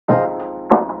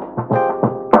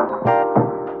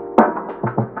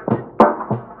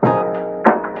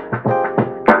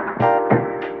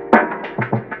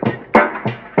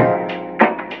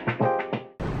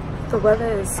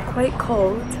weather is quite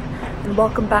cold, and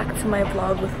welcome back to my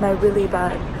vlog with my really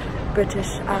bad British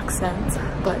accent,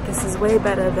 but this is way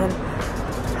better than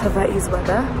Hawaii's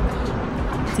weather.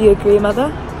 Do you agree, mother?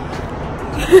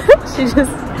 She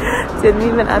just didn't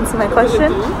even answer my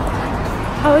question.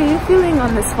 How are you feeling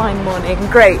on this fine morning?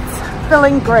 Great.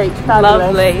 Feeling great.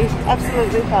 Fabulous. Lovely.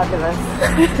 Absolutely fabulous.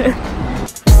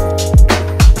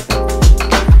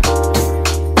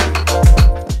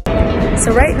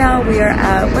 So right now we are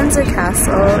at Windsor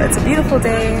Castle. It's a beautiful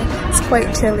day. It's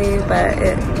quite chilly, but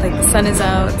the sun is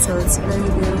out, so it's very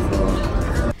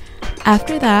beautiful.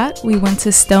 After that, we went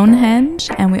to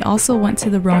Stonehenge, and we also went to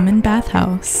the Roman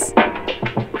bathhouse.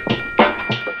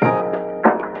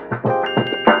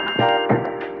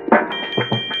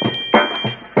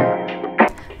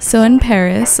 So in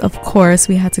Paris, of course,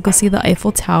 we had to go see the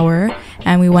Eiffel Tower,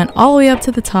 and we went all the way up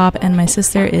to the top, and my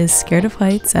sister is scared of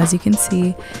heights, as you can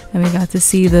see, and we got to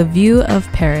see the view of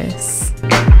Paris.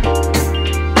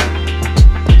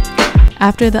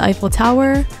 After the Eiffel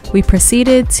Tower, we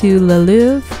proceeded to Le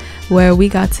Louvre, where we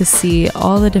got to see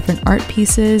all the different art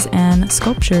pieces and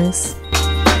sculptures.